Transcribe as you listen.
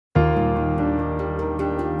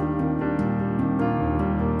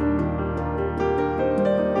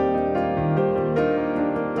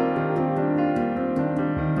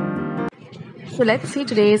So let's see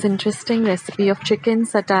today's interesting recipe of chicken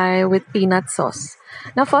satay with peanut sauce.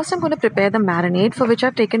 Now first I'm going to prepare the marinade, for which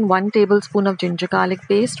I've taken 1 tablespoon of ginger garlic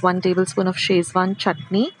paste, 1 tablespoon of Szechuan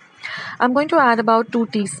chutney. I'm going to add about 2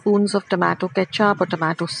 teaspoons of tomato ketchup or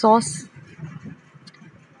tomato sauce.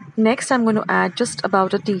 Next I'm going to add just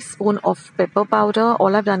about a teaspoon of pepper powder.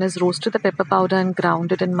 All I've done is roasted the pepper powder and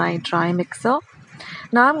ground it in my dry mixer.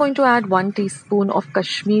 Now I'm going to add 1 teaspoon of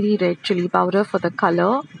Kashmiri red chili powder for the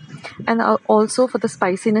color, and also for the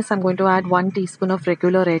spiciness I'm going to add 1 teaspoon of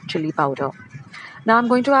regular red chili powder. Now I'm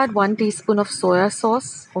going to add 1 teaspoon of soy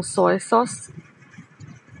sauce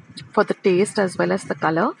for the taste as well as the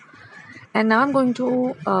color. And now I'm going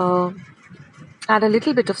to add a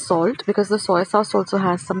little bit of salt, because the soy sauce also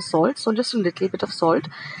has some salt, so just a little bit of salt,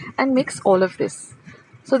 and mix all of this.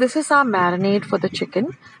 So this is our marinade for the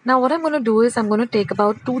chicken. Now what I'm going to do is I'm going to take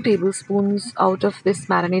about 2 tablespoons out of this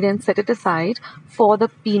marinade and set it aside for the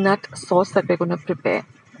peanut sauce that we're going to prepare.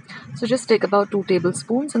 So just take about 2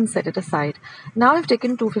 tablespoons and set it aside. Now I've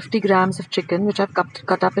taken 250 grams of chicken, which I've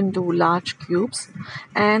cut up into large cubes,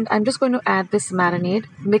 and I'm just going to add this marinade,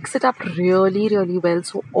 mix it up really well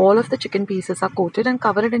so all of the chicken pieces are coated, and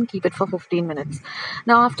cover it and keep it for 15 minutes.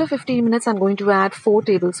 Now after 15 minutes I'm going to add 4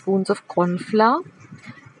 tablespoons of corn flour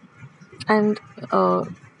and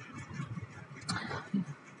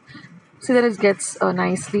see that it gets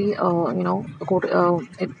nicely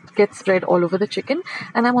it gets spread all over the chicken.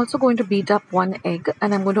 And I'm also going to beat up 1 egg,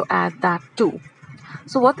 and I'm going to add that too.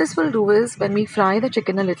 So what this will do is, when we fry the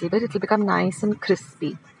chicken a little bit, it will become nice and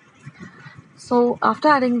crispy. So after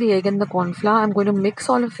adding the egg and the corn flour, I'm going to mix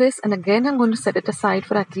all of this, and again I'm going to set it aside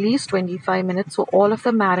for at least 25 minutes so all of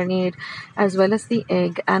the marinade as well as the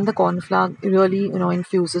egg and the corn flour really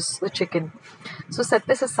infuses the chicken. So set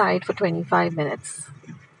this aside for 25 minutes.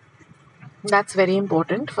 That's very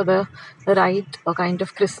important for the right kind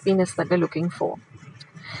of crispiness that we're looking for.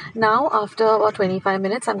 Now after about 25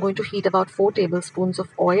 minutes, I'm going to heat about 4 tablespoons of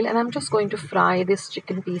oil, and I'm just going to fry these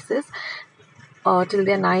chicken pieces till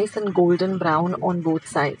they're nice and golden brown on both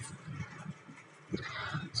sides.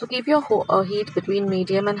 So keep your heat between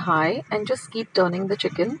medium and high, and just keep turning the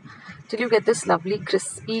chicken till you get this lovely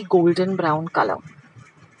crispy golden brown color.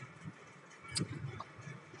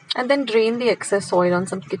 And then drain the excess oil on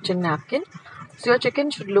some kitchen napkin. So your chicken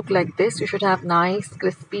should look like this. You should have nice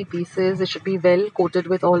crispy pieces. It should be well coated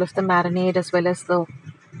with all of the marinade as well as the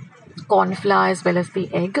corn flour as well as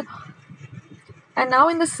the egg. And now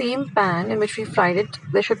in the same pan in which we fried it,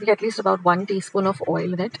 there should be at least about 1 teaspoon of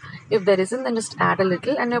oil in it. If there isn't, then just add a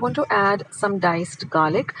little. And we're going to add some diced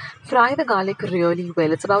garlic. Fry the garlic really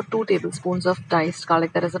well. It's about 2 tablespoons of diced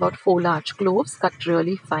garlic. That is about 4 large cloves cut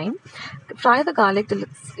really fine. Fry the garlic till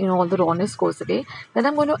it's, all the rawness goes away. Then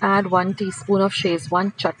I'm going to add 1 teaspoon of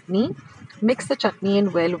Szechuan chutney. Mix the chutney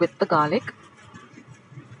in well with the garlic.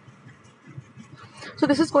 So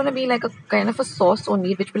this is going to be like a kind of a sauce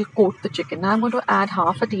only which will coat the chicken. Now I'm going to add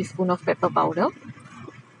half a teaspoon of pepper powder.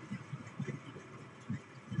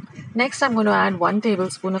 Next I'm going to add 1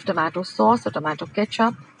 tablespoon of tomato sauce or tomato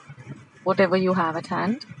ketchup, whatever you have at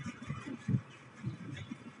hand.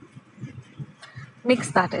 Mix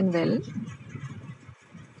that in well.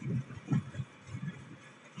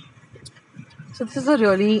 So this is a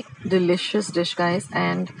really delicious dish, guys,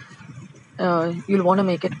 and you'll want to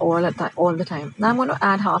make it all the time. Now I'm going to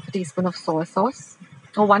add half a teaspoon of soy sauce,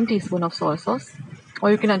 or 1 teaspoon of soy sauce, or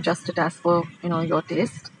you can adjust it as per your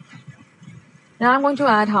taste. Now I'm going to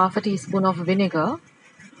add half a teaspoon of vinegar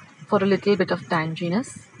for a little bit of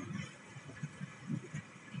tanginess,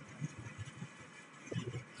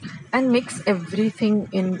 and mix everything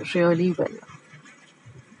in really well.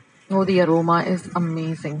 Oh, the aroma is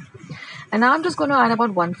amazing. And now I'm just going to add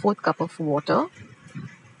about 1/4 cup of water.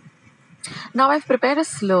 Now I've prepared a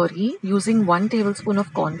slurry using 1 tablespoon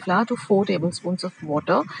of corn flour to 4 tablespoons of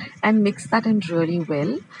water, and mix that in really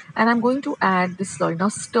well. And I'm going to add this slurry. Now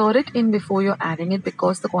stir it in before you're adding it,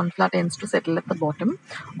 because the corn flour tends to settle at the bottom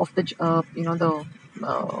of the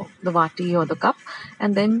the vati or the cup,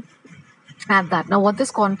 and then add that. Now what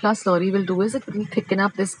this corn flour slurry will do is it will thicken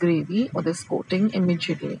up this gravy or this coating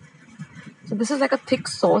immediately. So this is like a thick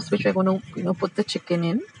sauce which we're going to put the chicken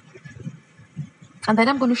in. And then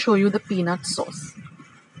I'm going to show you the peanut sauce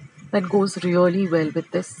that goes really well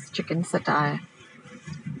with this chicken satay.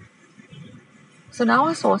 So now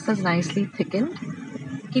our sauce is nicely thickened.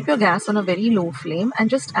 Keep your gas on a very low flame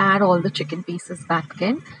and just add all the chicken pieces back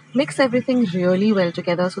again. Mix everything really well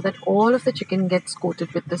together so that all of the chicken gets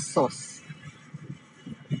coated with this sauce.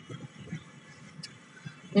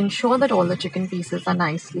 Ensure that all the chicken pieces are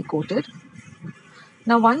nicely coated.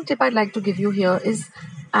 Now one tip I'd like to give you here is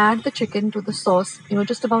add the chicken to the sauce,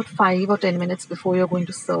 just about 5 or 10 minutes before you're going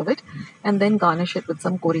to serve it, and then garnish it with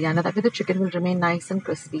some coriander. That way the chicken will remain nice and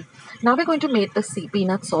crispy. Now we're going to make the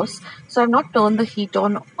peanut sauce. So I've not turned the heat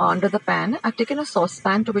on under the pan. I've taken a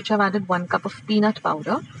saucepan to which I've added 1 cup of peanut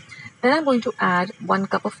powder. Then I'm going to add 1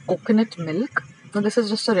 cup of coconut milk. Now this is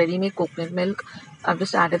just a ready-made coconut milk. I've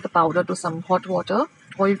just added the powder to some hot water,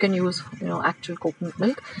 or you can use actual coconut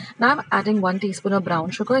milk. Now I'm adding 1 teaspoon of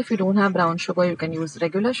brown sugar. If you don't have brown sugar, you can use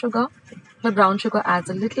regular sugar. The brown sugar adds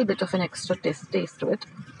a little bit of an extra taste to it.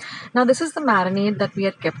 Now this is the marinade that we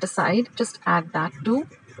had kept aside. Just add that too.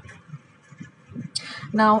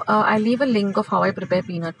 Now I'll leave a link of how I prepare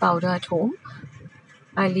peanut powder at home.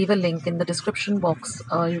 I'll leave a link in the description box.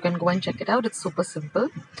 You can go and check it out. It's super simple.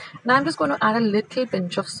 Now I'm just going to add a little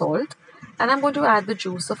pinch of salt, and I'm going to add the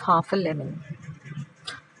juice of half a lemon.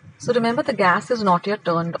 So remember, the gas is not yet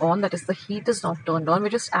turned on, that is, the heat is not turned on. We're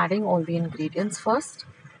just adding all the ingredients first.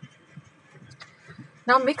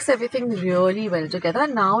 Now mix everything really well together.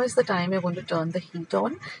 Now is the time you're going to turn the heat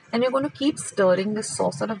on, and you're going to keep stirring this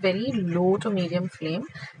sauce on a very low to medium flame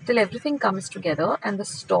till everything comes together and the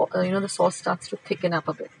sauce starts to thicken up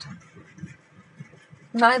a bit.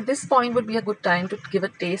 Now at this point would be a good time to give a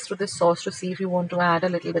taste to this sauce to see if you want to add a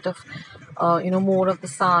little bit of more of the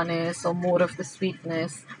sourness or more of the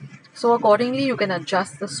sweetness. So accordingly you can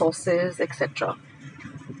adjust the sauces, etc.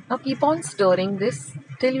 Now keep on stirring this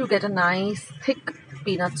till you get a nice thick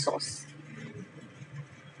peanut sauce.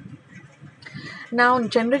 Now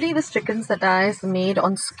generally this chicken satay is made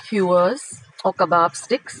on skewers or kebab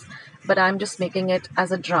sticks, but I'm just making it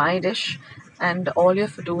as a dry dish, and all you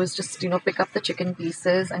have to do is just pick up the chicken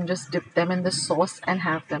pieces and just dip them in the sauce and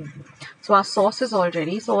have them. So our sauce is all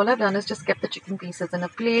ready. So all I've done is just kept the chicken pieces in a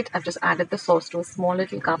plate. I've just added the sauce to a small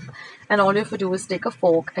little cup, and all you have to do is take a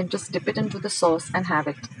fork and just dip it into the sauce and have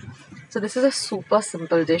it. So this is a super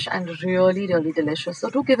simple dish and really delicious. So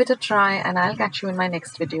do give it a try, and I'll catch you in my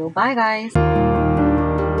next video. Bye guys.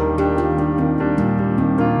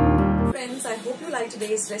 Friends, I hope you liked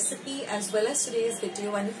today's recipe as well as today's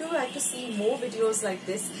video, and if you would like to see more videos like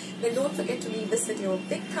this, then don't forget to leave this video a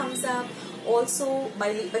big thumbs up. Also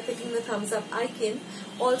by clicking the thumbs up icon.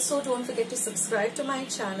 Also don't forget to subscribe to my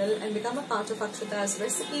channel and become a part of Akshita's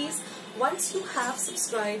recipes. Once you have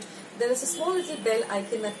subscribed, there is a small little bell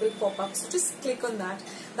icon that will pop up, so just click on that.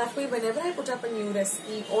 That way whenever I put up a new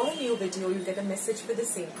recipe or a new video, you get a message with the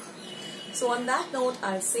same. So on that note,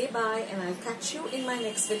 I'll say bye, and I'll catch you in my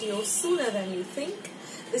next video sooner than you think.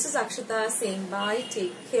 This is Akshita saying bye.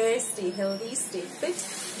 Take care, stay healthy, stay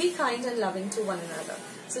fit, be kind and loving to one another.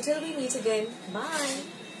 So till we meet again,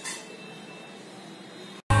 bye.